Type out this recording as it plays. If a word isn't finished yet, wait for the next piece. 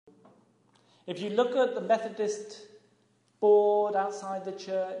If you look at the Methodist board outside the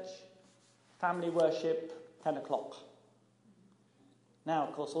church, family worship, 10 o'clock. Now,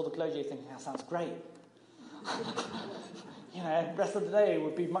 of course, all the clergy are thinking, that sounds great. The rest of the day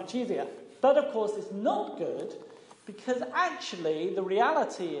would be much easier. But, of course, it's not good because actually the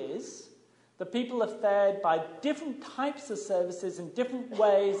reality is that people are fed by different types of services in different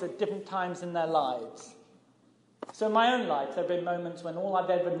ways at different times in their lives. So in my own life, there have been moments when all I've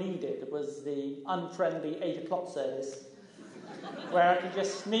ever needed was the unfriendly 8 o'clock service, where I could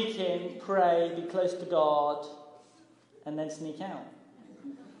just sneak in, pray, be close to God, and then sneak out.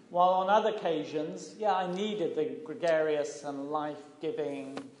 While on other occasions, I needed the gregarious and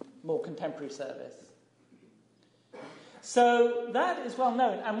life-giving, more contemporary service. So that is well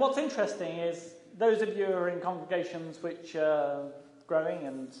known. And what's interesting is those of you who are in congregations which are growing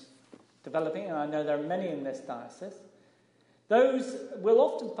and developing, and I know there are many in this diocese, those will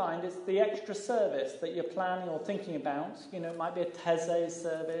often find it's the extra service that you're planning or thinking about. It might be a Teze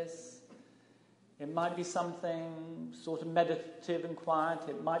service. It might be something sort of meditative and quiet.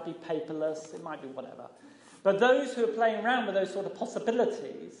 It might be paperless. It might be whatever. But those who are playing around with those sort of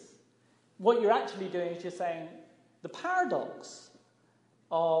possibilities, what you're actually doing is you're saying the paradox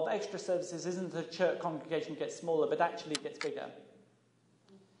of extra services isn't that the church congregation gets smaller, but actually gets bigger.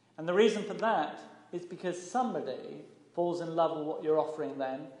 And the reason for that is because somebody falls in love with what you're offering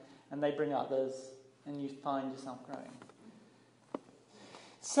them, and they bring others, and you find yourself growing.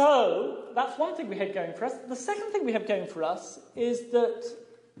 So that's one thing we have going for us. The second thing we have going for us is that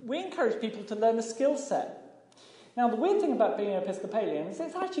we encourage people to learn a skill set. Now, the weird thing about being an Episcopalian is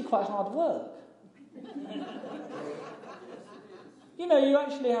it's actually quite hard work. You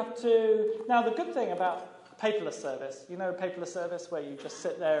actually have to... Now, the good thing about paperless service, paperless service where you just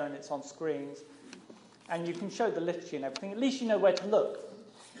sit there and it's on screens and you can show the liturgy and everything, at least you know where to look.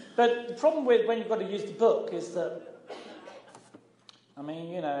 But the problem with when you've got to use the book is that,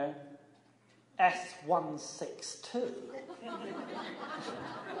 S162.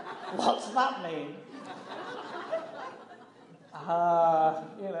 What's that mean?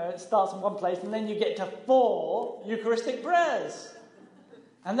 It starts in one place and then you get to 4 Eucharistic prayers.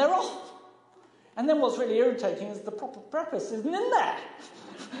 And they're off. And then what's really irritating is the proper preface isn't in there.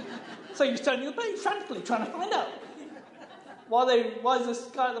 So you're turning the page frantically trying to find out why is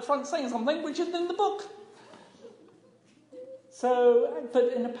this guy at the front saying something which isn't in the book. So,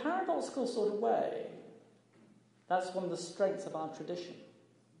 but in a paradoxical sort of way, that's one of the strengths of our tradition.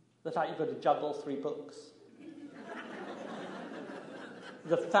 The fact you've got to juggle 3 books.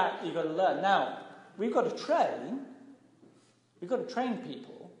 The fact you've got to learn. Now, we've got to train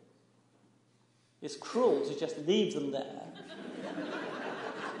people. It's cruel to just leave them there,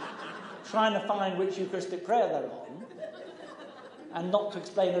 trying to find which Eucharistic prayer they're on, and not to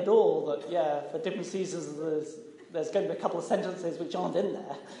explain at all that, for different seasons there's going to be a couple of sentences which aren't in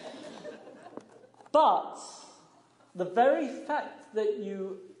there. But the very fact that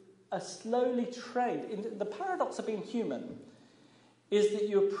you are slowly trained, the paradox of being human, is that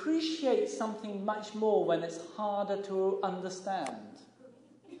you appreciate something much more when it's harder to understand.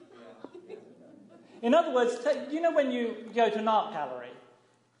 In other words, when you go to an art gallery,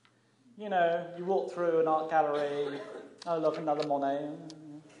 you walk through an art gallery, oh look, another Monet,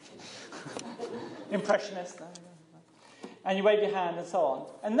 Impressionist, and you wave your hand and so on.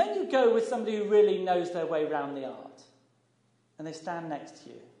 And then you go with somebody who really knows their way around the art, and they stand next to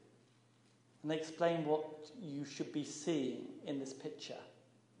you, and they explain what you should be seeing in this picture.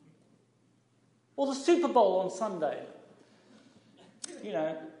 Or the Super Bowl on Sunday.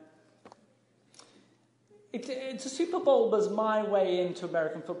 It's a Super Bowl was my way into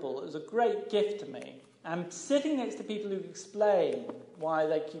American football. It was a great gift to me. And sitting next to people who explain why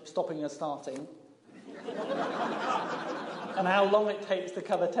they keep stopping and starting and how long it takes to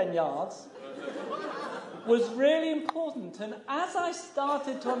cover 10 yards was really important. And as I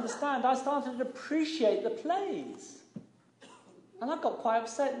started to understand, I started to appreciate the plays. And I got quite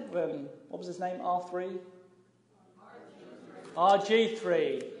upset when, what was his name, R3?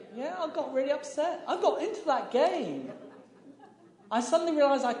 RG3. Yeah, I got really upset. I got into that game. I suddenly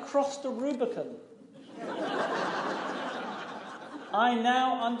realised I crossed a Rubicon. I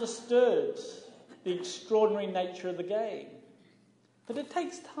now understood the extraordinary nature of the game. But it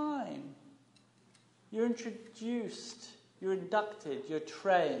takes time. You're introduced, you're inducted, you're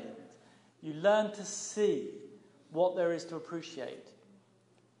trained. You learn to see what there is to appreciate.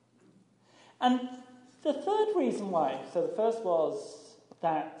 And the third reason why, so the first was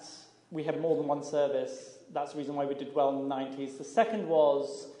that we had more than one service. That's the reason why we did well in the 90s. The second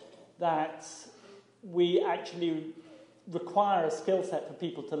was that we actually require a skill set for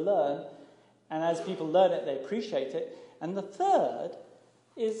people to learn. And as people learn it, they appreciate it. And the third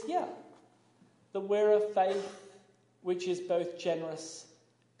is, that we're a faith which is both generous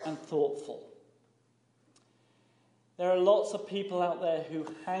and thoughtful. There are lots of people out there who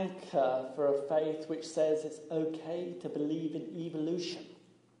hanker for a faith which says it's okay to believe in evolution.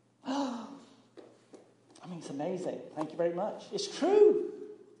 It's amazing. Thank you very much. It's true.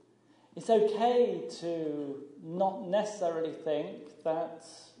 It's okay to not necessarily think that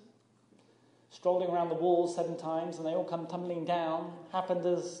strolling around the walls 7 times and they all come tumbling down happened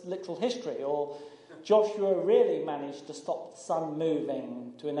as literal history, or Joshua really managed to stop the sun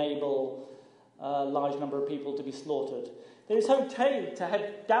moving to enable a large number of people to be slaughtered. It is okay to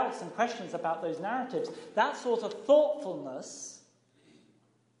have doubts and questions about those narratives. That sort of thoughtfulness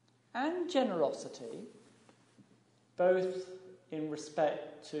and generosity, both in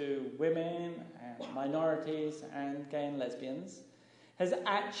respect to women and minorities and gay and lesbians,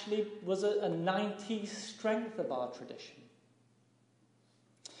 was a 90s strength of our tradition.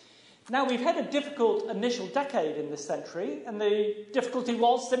 Now, we've had a difficult initial decade in this century, and the difficulty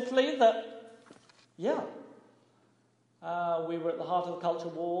was simply that, we were at the heart of the culture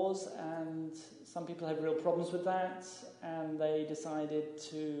wars, and some people had real problems with that, and they decided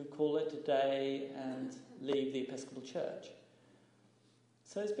to call it a day and leave the Episcopal Church.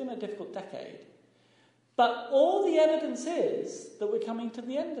 So it's been a difficult decade. But all the evidence is that we're coming to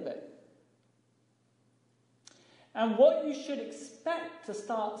the end of it. And what you should expect to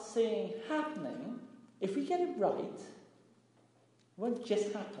start seeing happening, if we get it right, it won't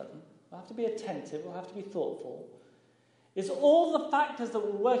just happen. We'll have to be attentive, we'll have to be thoughtful, is all the factors that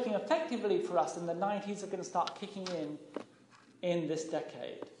were working effectively for us in the 90s are going to start kicking in this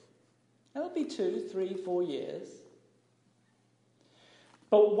decade. It'll be 2, 3, 4 years.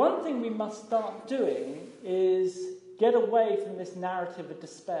 But one thing we must start doing is get away from this narrative of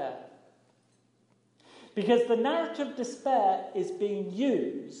despair. Because the narrative of despair is being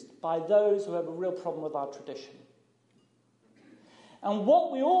used by those who have a real problem with our tradition. And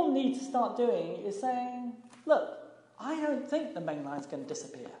what we all need to start doing is saying, look, I don't think the main line's going to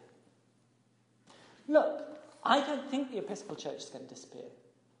disappear. Look, I don't think the Episcopal Church is going to disappear.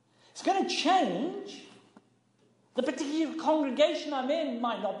 It's going to change. The particular congregation I'm in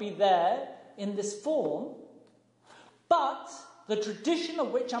might not be there in this form, but the tradition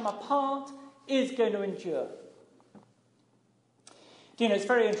of which I'm a part is going to endure. Do you know, it's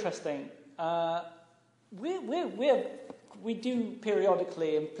very interesting. We do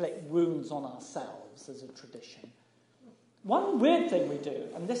periodically inflict wounds on ourselves as a tradition. One weird thing we do,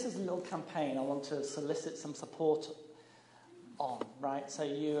 and this is a little campaign I want to solicit some support on, right?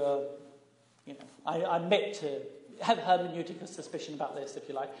 So I admit to have hermeneutic of suspicion about this, if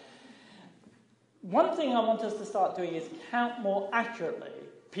you like. One thing I want us to start doing is count more accurately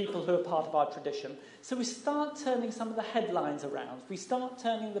people who are part of our tradition. So we start turning some of the headlines around. We start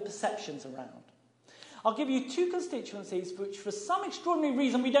turning the perceptions around. I'll give you 2 constituencies which, for some extraordinary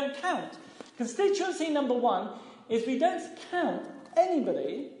reason, we don't count. Constituency number 1 is we don't count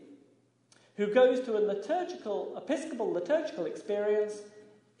anybody who goes to a Episcopal liturgical experience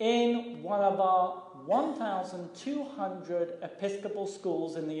in one of our 1,200 Episcopal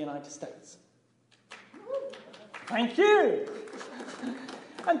schools in the United States. Thank you.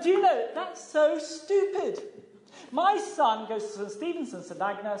 And do you know, that's so stupid. My son goes to St. Stephen's and St.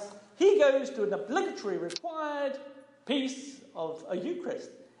 Agnes. He goes to an obligatory required piece of a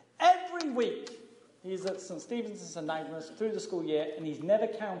Eucharist. Every week he's at St. Stephen's and St. Agnes through the school year, and he's never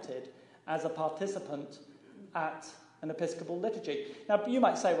counted as a participant at an Episcopal liturgy. Now, you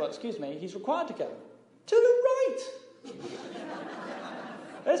might say, well, excuse me, he's required to go. To the right!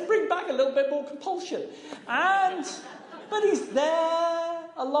 Let's bring back a little bit more compulsion. But he's there,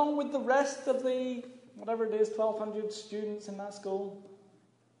 along with the rest of the, whatever it is, 1,200 students in that school.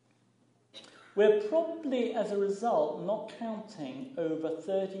 We're probably, as a result, not counting over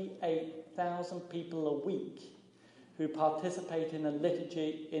 38,000 people a week who participate in a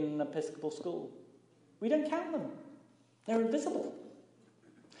liturgy in an Episcopal school. We don't count them. They're invisible.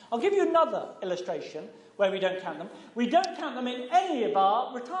 I'll give you another illustration where we don't count them. We don't count them in any of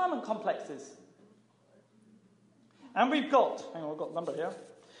our retirement complexes. And we've got, hang on, I've got the number here.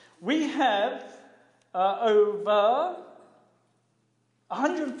 We have over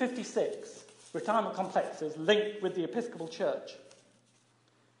 156 retirement complexes linked with the Episcopal Church.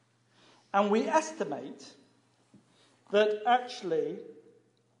 And we estimate that actually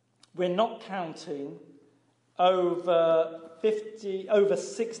we're not counting over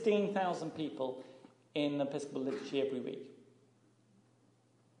 16,000 people in Episcopal liturgy every week.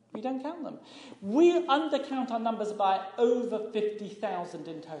 We don't count them. We undercount our numbers by over 50,000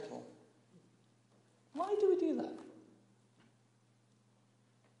 in total. Why do we do that?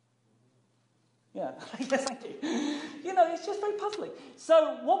 Yeah, yes, thank you. It's just very puzzling.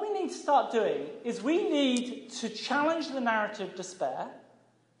 So what we need to start doing is we need to challenge the narrative of despair.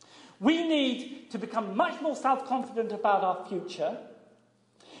 We need to become much more self-confident about our future.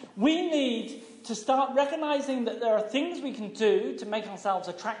 We need to start recognizing that there are things we can do to make ourselves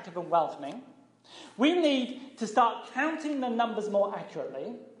attractive and welcoming. We need to start counting the numbers more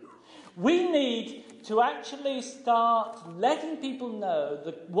accurately. We need to actually start letting people know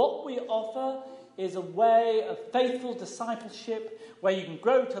that what we offer is a way of faithful discipleship where you can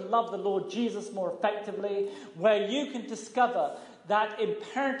grow to love the Lord Jesus more effectively, where you can discover that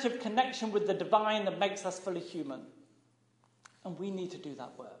imperative connection with the divine that makes us fully human. And we need to do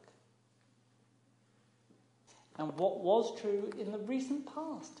that work. And what was true in the recent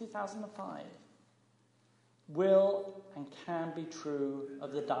past, 2005, will and can be true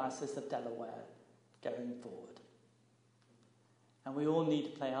of the Diocese of Delaware going forward. And we all need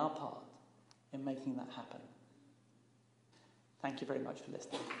to play our part in making that happen. Thank you very much for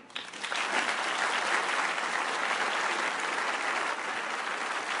listening.